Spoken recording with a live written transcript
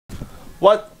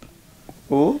What?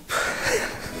 Oop.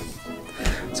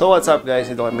 So what's up guys?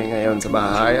 Ito kami ngayon sa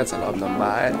bahay at sa loob ng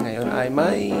bahay. Ngayon ay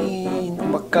may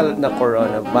makalat na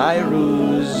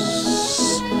coronavirus.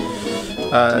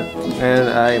 At ngayon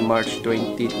ay March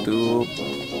 22,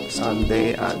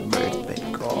 Sunday at birthday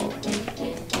ko.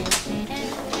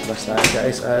 Basta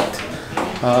guys at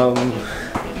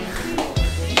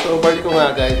so birthday ko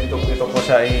nga guys. Dito ko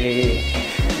siya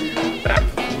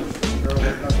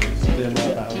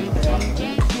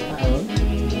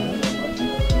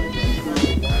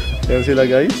Ayan sila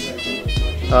guys.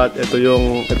 At ito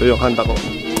yung handa ko.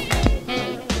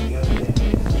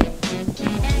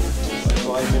 Ito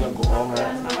ay pinag-uong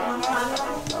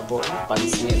abo,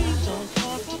 pansit,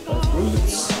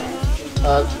 fruits.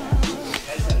 At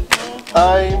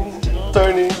I'm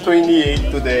turning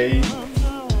 28 today.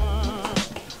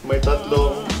 May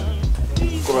tatlong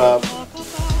crab,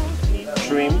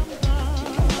 shrimp,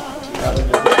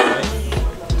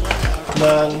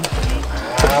 ng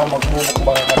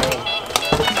magmumukbang kami.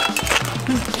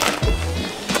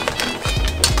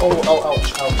 Oh,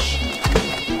 ouch.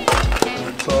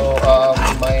 So,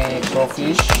 may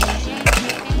crawfish,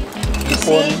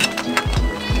 ipon,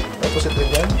 may pusit din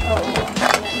yan?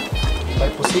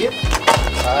 May pusit,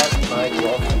 at may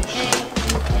crawfish.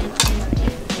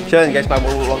 So yun guys,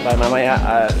 magbubuwang tayo mamaya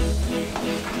at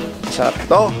sarap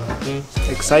to.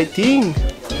 Exciting!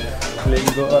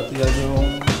 Lego at yan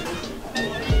yung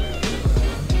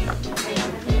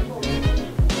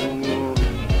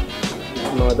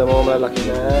mga damo malaki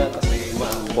na kasi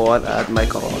maangkot at may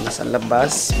corona sa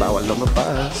labas. Bawal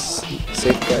lumabas.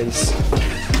 Safe guys.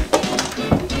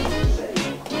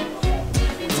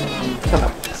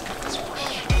 Sarap.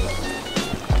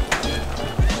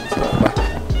 Sarap ba?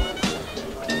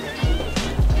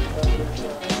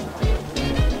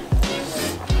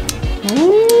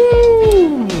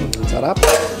 Sarap.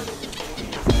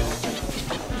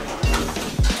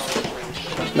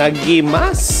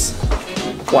 Nagimas.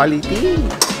 Quality.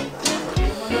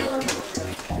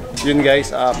 Yun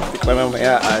guys, patikman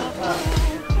mamaya at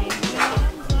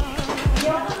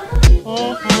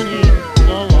oh honey,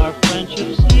 so our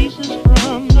friendship ceases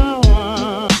from now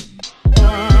on.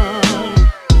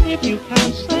 If you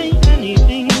can't say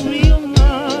anything real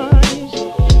nice,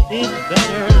 it's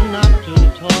better not to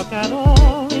talk at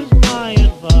all, is my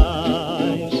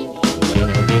advice.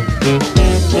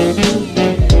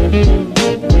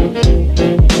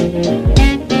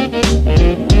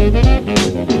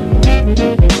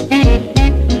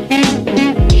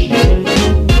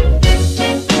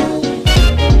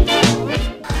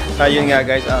 ayun nga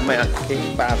guys, may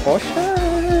cake pa ako.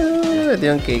 Ito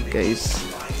yung cake guys.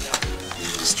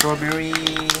 Strawberry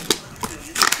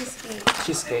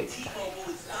cheesecake.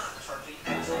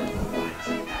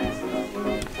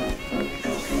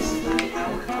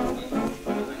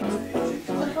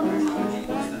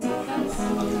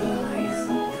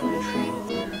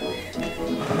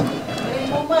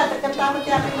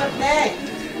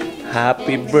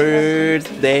 Happy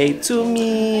birthday to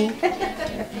me.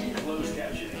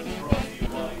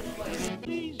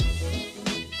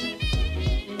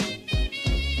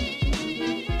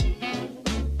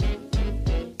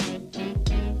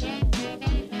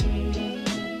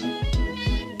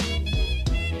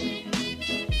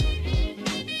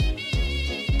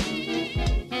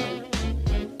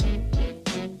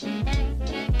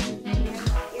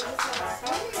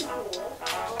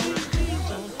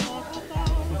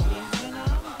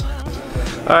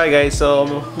 Alright guys, so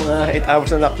mga 8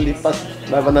 hours na nakalipas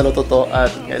bago naluto to at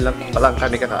kailan pa lang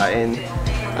kami kakain.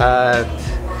 At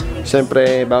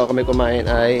syempre bago kami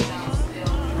kumain ay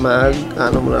muna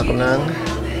ako ng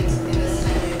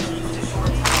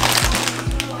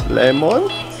lemon.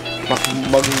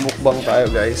 Magmukbang tayo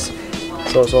guys.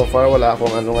 So far wala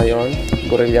akong ngayon,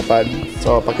 gorilla pad.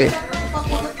 So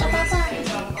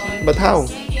but how?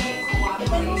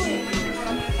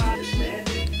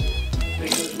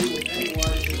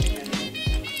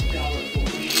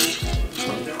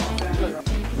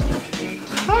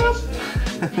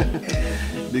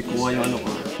 Di kuha yung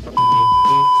ko.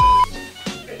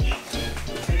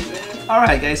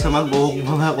 Alright guys, so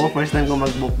magbukbang ako. First time ko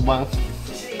magbukbang.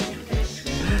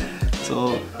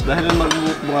 So, dahil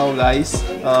magbukbang ako guys,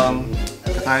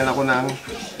 kakain ako ng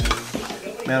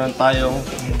meron tayong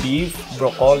beef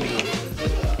broccoli.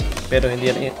 Pero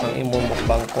hindi yan ang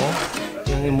imumukbang ko.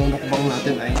 Yung imumukbang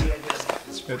natin ay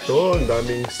ito, ang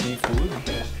daming seafood.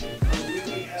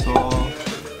 So,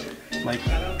 may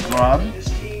crab,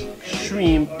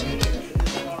 shrimp,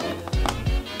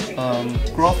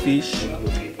 crawfish,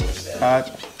 at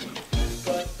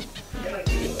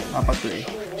apat to eh.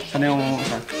 Sana yung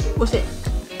isa? Pusit.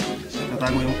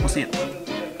 tinatago yung pusit.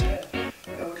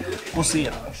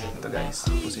 Pusit. Ito guys,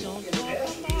 pusit.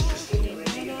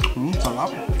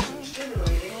 Sarap.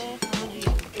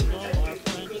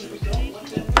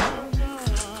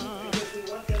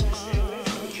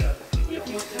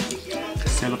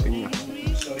 Selopin niya.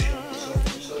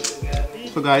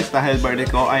 So guys, dahil birthday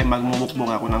ko ay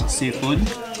magmumukbang ako ng seafood.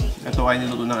 Ito ay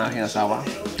niluto ng aking asawa.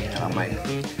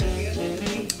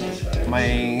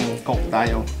 May coke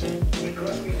tayo.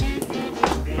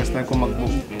 First time ko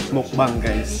mag-mukbang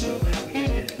guys.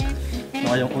 So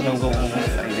ayaw ko nang go.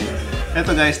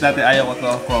 Ito guys, dati ayaw ko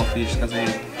to crawfish kasi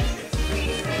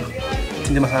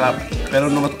hindi masarap.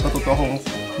 Pero nung matuto akong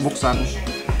buksan,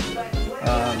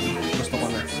 gusto ko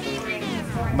na.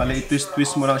 Bali,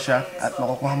 twist mo lang siya at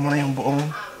makukuha mo na yung buong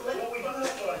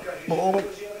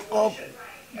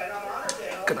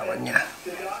kaarawan niya.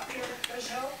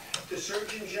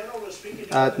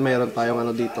 At mayroon tayong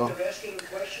ano dito,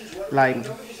 lime.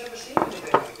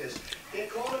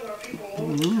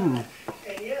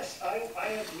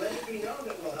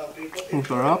 Ang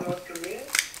sarap.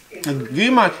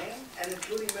 Nag-gimat.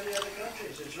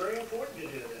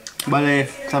 Bale,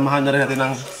 samahan na rin natin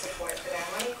ng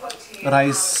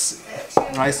rice.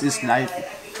 Rice is life.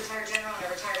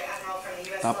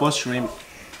 Tapos shrimp.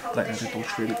 Try natin itong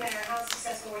shrimp.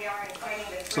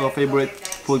 So, favorite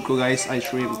food ko guys ay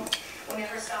shrimp.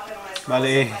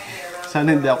 Bale,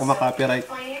 sana hindi ako makapiright.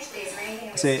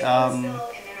 Kasi,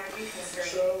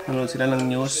 nanood sila ng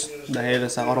news dahil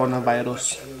sa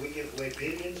coronavirus.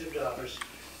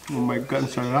 Oh my God,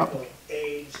 sarap.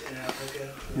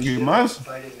 Gimas.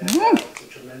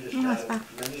 Gimas pa.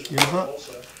 Gimas.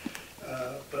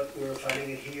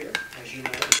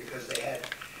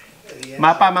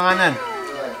 Mapa, manganan.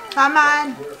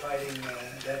 Taman.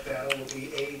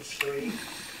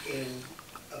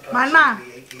 Mama.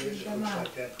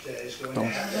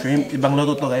 Itong shrimp, ibang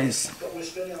luto to guys.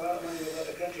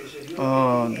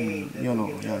 Yun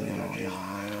o, yan.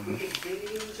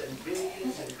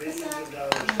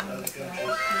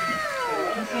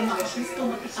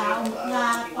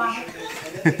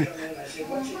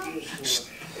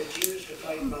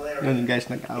 Yun guys,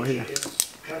 nag-away na.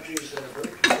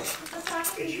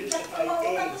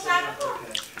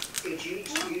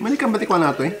 Manikang batikwa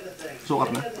na ito eh. Sukar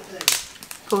na.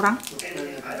 Kurang?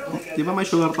 Di ba may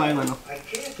sugar tayo ano?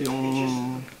 Yung...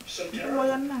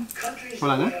 Wala na.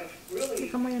 Wala na?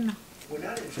 Hindi ka mo yan na.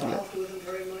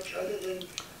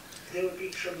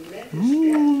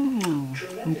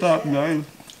 Ang sarap guys.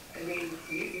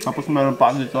 Tapos meron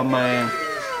pa dito may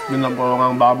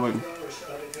ginawako baboy.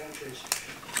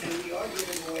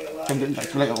 Sandali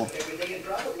guys, like ako.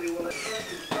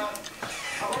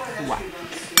 Wow.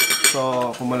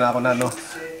 So, kumula ako na no.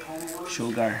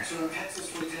 Sugar.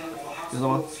 Gusto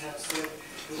mo?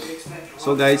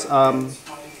 So guys,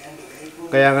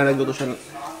 kaya nga nagluto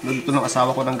ng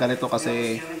asawa ko ng ganito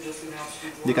kasi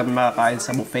hindi kami makakain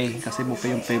sa buffet kasi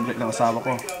buffet yung favorite ng asawa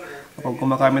ko. Kapag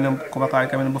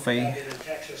kumakain kami ng buffet,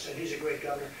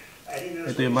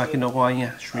 ito yung mga kinukuha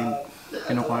niya, shrimp.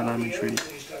 Kinukuha namin shrimp.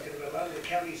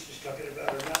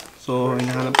 So,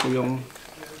 hinahanap ko yung...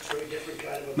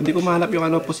 Hindi ko mahanap yung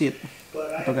ano, pusit.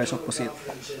 Ito guys, yung pusit.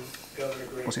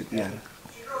 Pusit yan.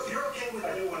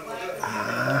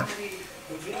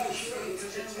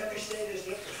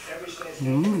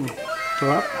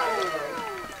 Sarap.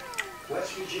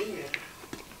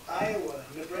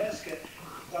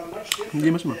 Hindi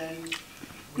mas ma.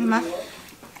 Mas?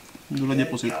 Dula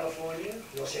niya pusit.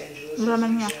 Dula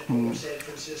man niya.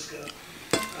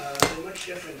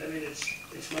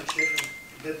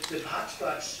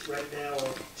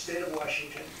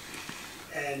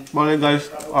 Bale guys,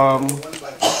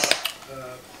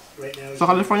 sa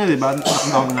California diba,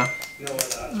 lockdown na.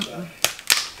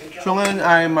 So ngayon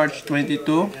ay March 22,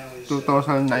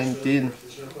 2019.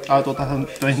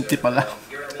 2020 pala.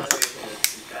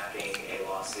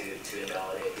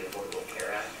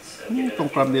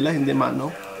 Itong crab nila hindi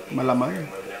malamang.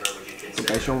 So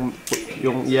guys,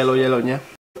 yung yellow niya.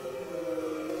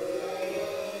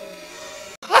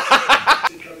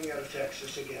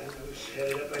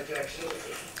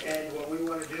 And what we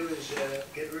want to do is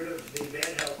get rid of the bad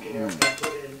health care and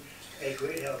put in a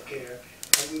great health care.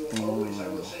 And we will always, I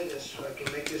will say this, so I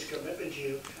can make this commitment to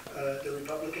you, the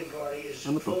Republican Party is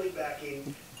fully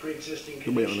backing pre-existing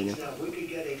conditions. Now, we could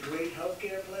get a great health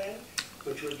care plan,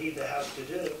 which would need the House to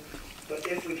do, but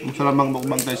if we can get a great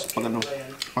health care plan,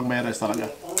 pag may rest talaga.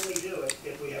 we'll only do it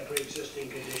if we have pre-existing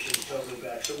conditions totally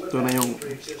back. So we're Ito na yung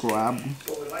pre-existing, crab.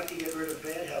 but we'd like to get rid of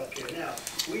bad health care. Now,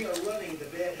 we are running the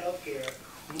bad health care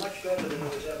much better than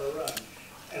it was ever run.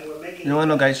 And we're making Yung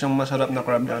ano guys, yung masarap na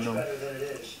crab na much better than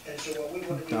it is. And so what we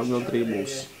Tawag ng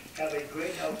tribals. have a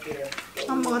great healthcare.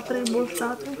 Ang mga tribals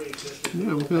dati. Hindi,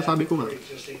 ang sinasabi ko nga.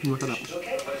 Masarap.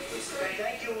 Okay?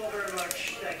 Thank you all very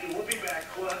much. Thank you. We'll be back.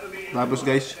 We'll have a meeting. Tapos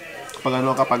guys,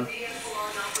 kapag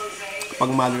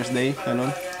Mother's Day,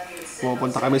 ganun,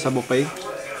 pupunta kami sa buffet.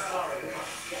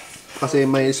 Kasi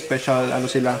may special, ano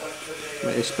sila,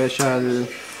 may special,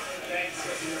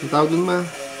 ang tawag dun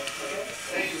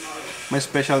may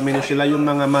special menu sila, yung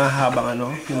mga mahabang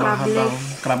yung mahabang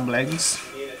crab legs.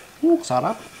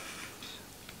 Sarap.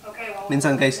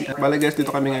 Minsan guys, bali guys, dito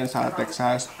kami ngayon sa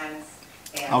Texas,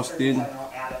 Austin.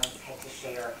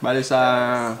 Bali sa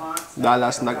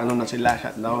Dallas, na sila,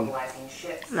 shutdown.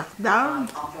 Lockdown.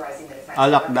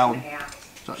 Lockdown.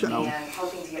 Shutdown.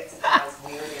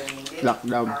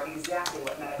 Lockdown.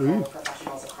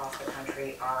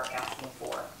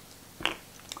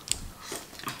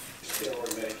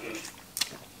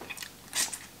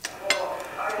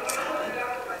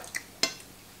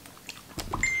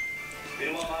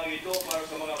 Ito para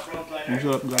sa mga frontliners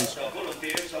Masarap guys. sa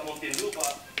volunteers sa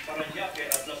Muntinlupa, Paranaque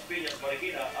at Las Piñas,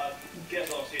 Marikina at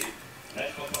Quezon City.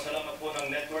 Nais magpasalamat po ng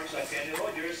network sa Kenny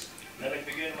Rogers na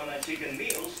nagbigay naman ng chicken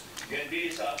meals, ganyan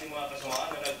sa ating mga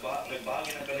kasamaan na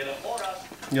nagbahagi ng kanilang oras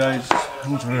Guys,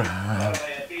 para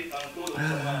mayatid ang tulong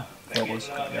sa mga focus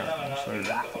ka yan.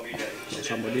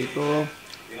 Kasama dito.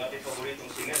 yung ating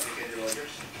paboritong singer si Kenny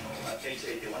Rogers at age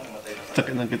 81 namatay na.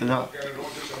 Sakit na kita na.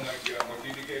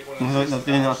 Masakit na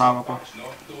tingin yung asawa ko.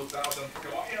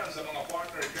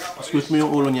 Squeeze mo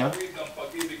yung ulo niya.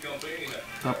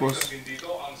 Tapos,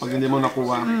 pag hindi mo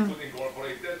nakuha,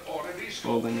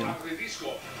 ganyan.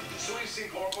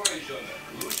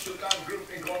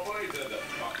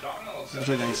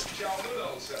 So guys.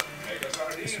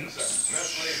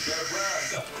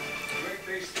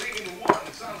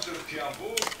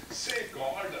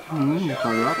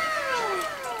 Sarap.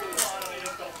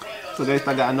 So guys,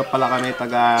 taga pala kami,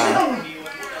 taga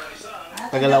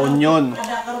La Union.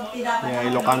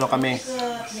 Yeah, Ilocano kami.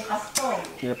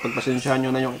 Kaya pagpasensyahan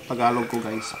nyo na yung Tagalog ko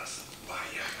guys.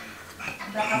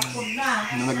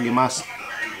 Naggimas.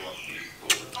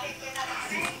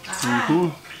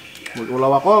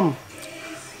 Mag-ulaw ako.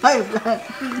 Ay,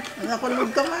 nakulog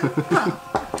ka man.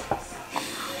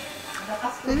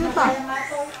 Sige pa.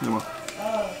 Ano mo?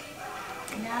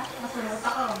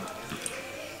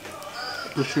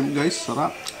 Ito shrimp guys, sarap.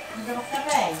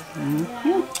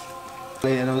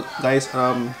 Guys,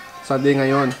 Sunday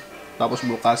ngayon. Tapos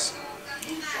bukas,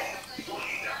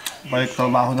 balik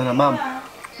trabaho na naman.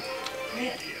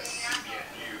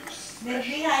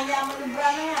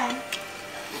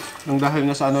 Nang dahil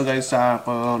nga sa guys, sa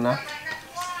corona,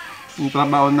 yung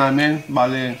trabaho namin,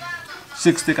 bali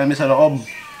 60 kami sa loob.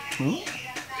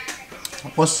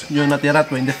 Tapos yung natira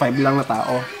 25 lang na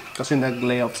tao kasi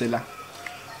nag-layoff sila.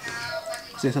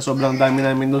 Kasi sa sobrang dami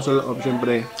namin doon sa loob,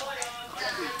 syempre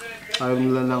ayaw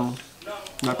nila ng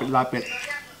lapit-lapit.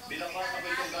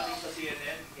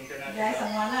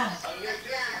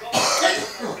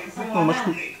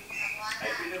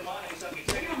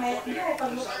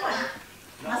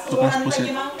 Tukas pusit.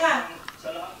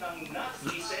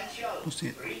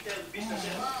 Pusit.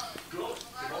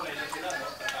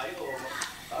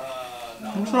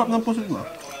 Ang sarap ng pusit mo.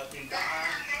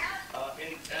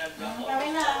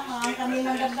 Kami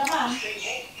nagdamdaman.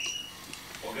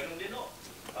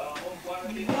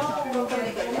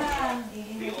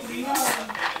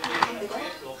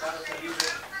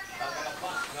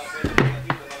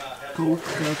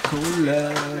 Coca-Cola.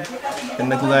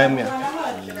 Ganda ko gayam ya.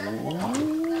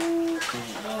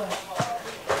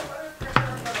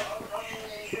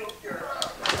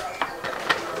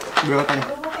 Beratan.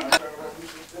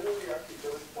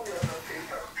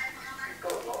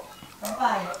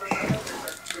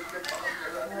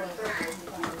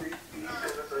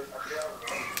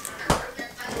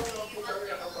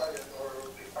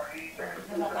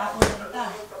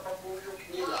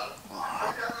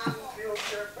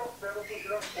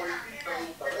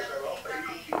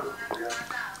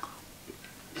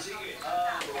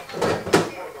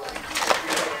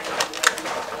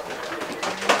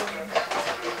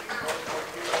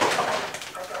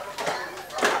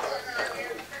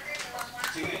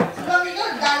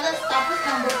 Dallas, tapos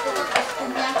number 2 tapos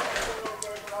kunya.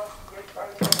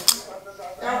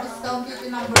 Travis County to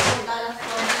number 2, Dallas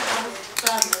County, tapos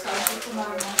Travis County to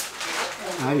number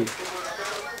 1. Ay.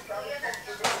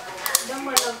 Diyan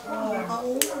malag po,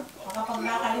 makapag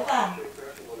nakalitan.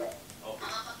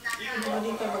 Hindi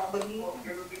din ka magbagi.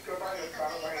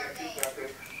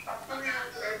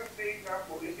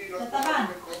 Sa taban.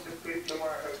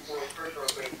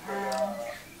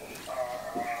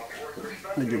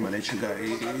 Medyo maliit siya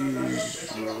guys.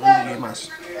 Hindi mas.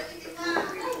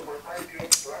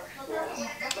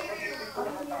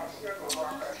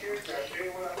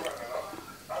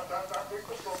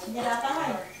 Hindi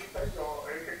natahay.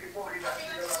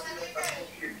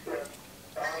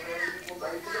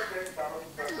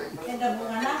 Ganda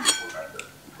bunga na.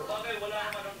 Sabagay, wala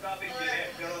naman ang traffic jam,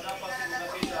 pero napansin ko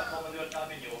kasi sa Commonwealth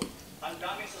Avenue, ang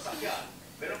daming sasakyan.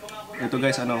 Meron pa nga ako Ito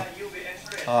guys, ano, UV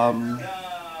Express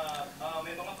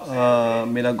may mga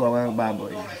minagawa ng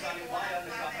baboy. may salimbayan,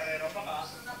 nagkakarera pa nga,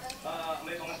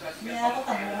 may mga Hindi nato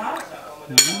tabunga.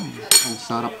 Ang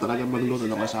sarap talaga magluto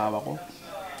ng asawa ko.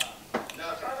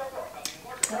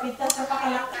 Kapita sa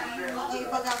pakalak. Ay,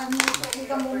 pagkakanito,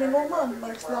 ikaw muli mo man.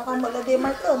 Mas lang kang malade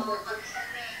marton.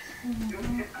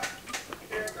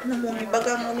 Ano mo, may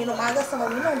bagang uminom sa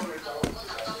uminom.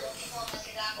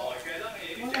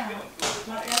 Wala.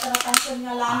 Magkataratansin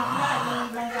nga lang na.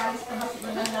 Yung langgalis ka ba sa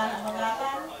nanggalan ang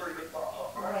magatan?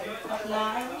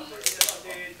 Patlaan.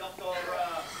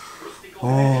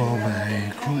 Oh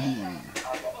my god.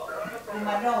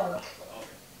 Lumadaw.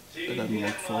 Talagang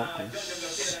mag-focus.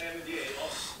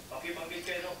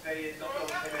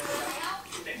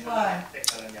 Why?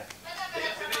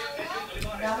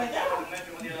 Dapat yan.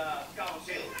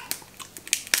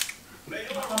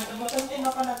 Bukang din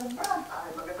ako nagumpra.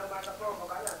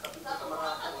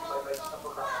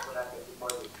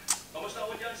 Kamusta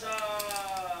ko dyan sa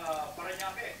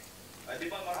Paranaque? Di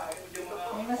ba marami ko dyan mga...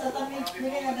 May masatapit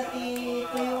nila na dati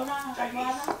tuyo na. Kalma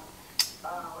na.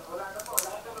 Wala na po.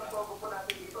 Lahat ng progo po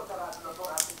natin dito, sarado na po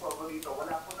ating progo dito.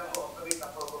 Wala po nag-ooperate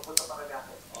ang progo po sa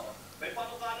Paranaque. May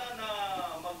panukala na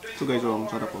mag-20 Ito guys, ang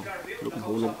sarap po. Tulog na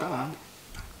hulog ka ha.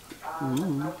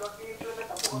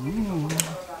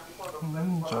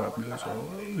 Sarap guys.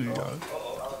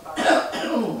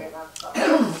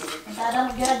 Ang dada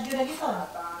mag-giradyo na gito.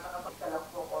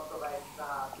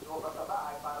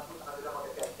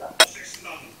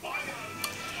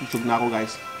 Busog na ako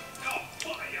guys.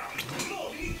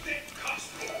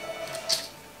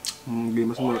 Hindi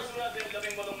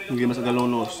mas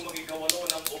galonos.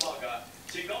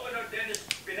 Si Governor Dennis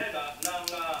Pineda ng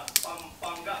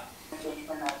Pampanga.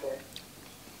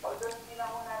 Although hindi na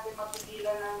ho natin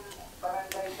mapigilan ng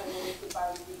barangay sa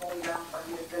municipality na ilang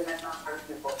pag-implement ng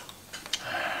curfew po.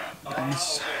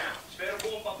 Nice. Pero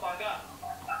buong Pampanga,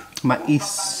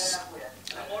 Mais.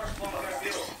 ang oras po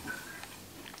mag-curfew.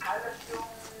 Halos yung...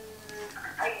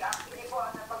 Ay, actually po,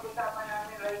 ang napag-usapan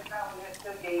namin right now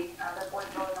yesterday, ang report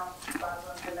po ng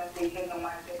bagong implementation ng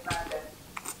market natin,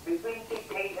 between 6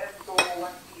 a.m. to 1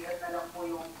 p.m. na lang po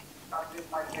yung public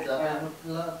market. 6 a.m.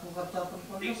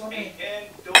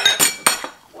 to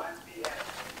 1 p.m.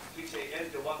 6 a.m.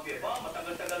 to 1 p.m. Ba,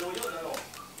 matagal-tagal ho yun, ano?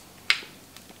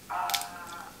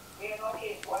 Ngayon,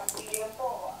 okay, 1 p.m.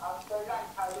 po, after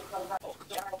lunch, halos lang sa...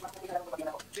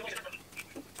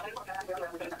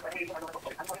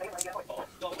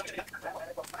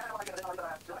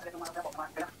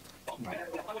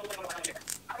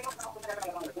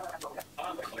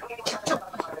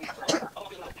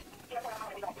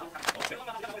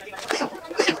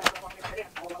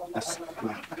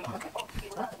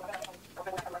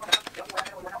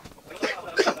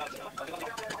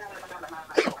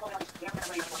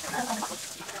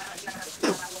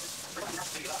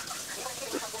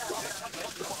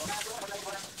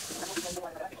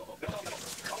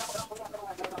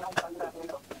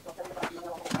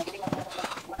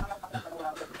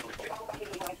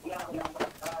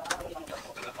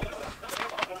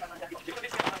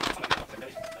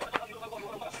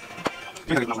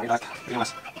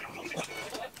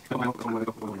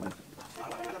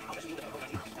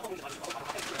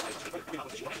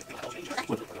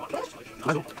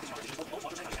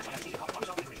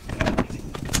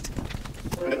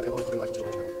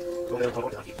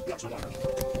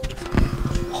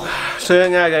 So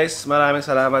yun nga guys, maraming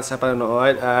salamat sa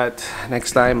panonood at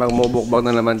next time magmumukbang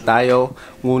na naman tayo.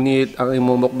 Ngunit ang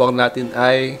imumukbang natin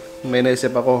ay may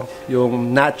naisip ako,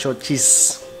 yung nacho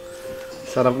cheese.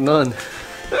 Sarap nun.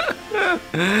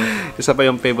 Isa pa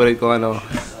yung favorite ko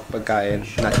pagkain,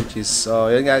 nacho cheese.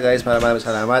 So yun nga guys, maraming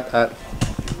salamat at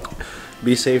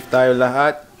be safe tayo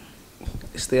lahat.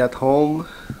 Stay at home.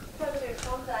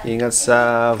 Ingat sa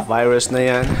virus na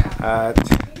yan at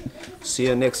see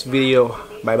you next video.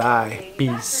 Bye bye.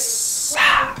 Peace.